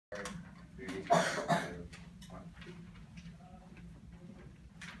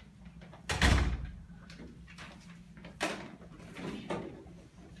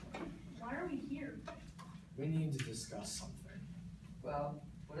discuss something. Well,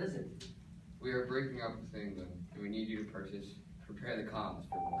 what is it? We are breaking up with England, and we need you to prepare the colonists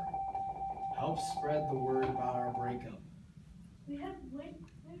for war. Help spread the word about our breakup. We've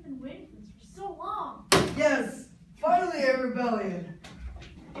been waiting for this for so long. Yes! Finally a rebellion!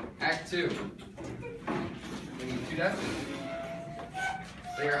 Act 2. We need 2 dancers.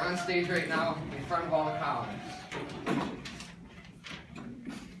 They are on stage right now in front of all the colonists.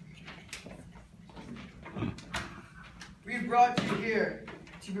 We brought you here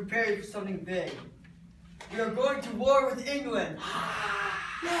to prepare you for something big. We are going to war with England!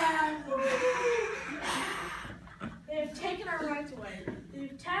 They have taken our rights away.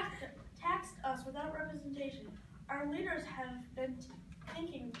 They've taxed us without representation. Our leaders have been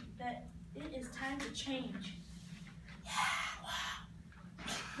thinking that it is time to change.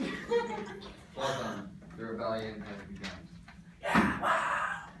 Well done. The rebellion has begun.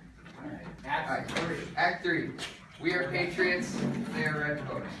 Act 3. We are patriots. They are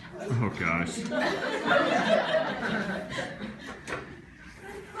redcoats. Oh gosh.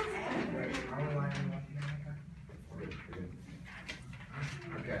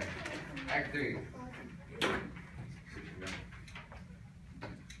 Okay. Act 3.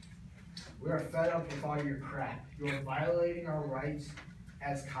 We are fed up with all your crap. You are violating our rights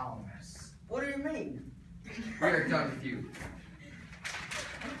as colonists. What do you mean? We are done with you.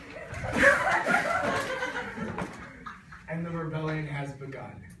 And the rebellion has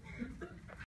begun.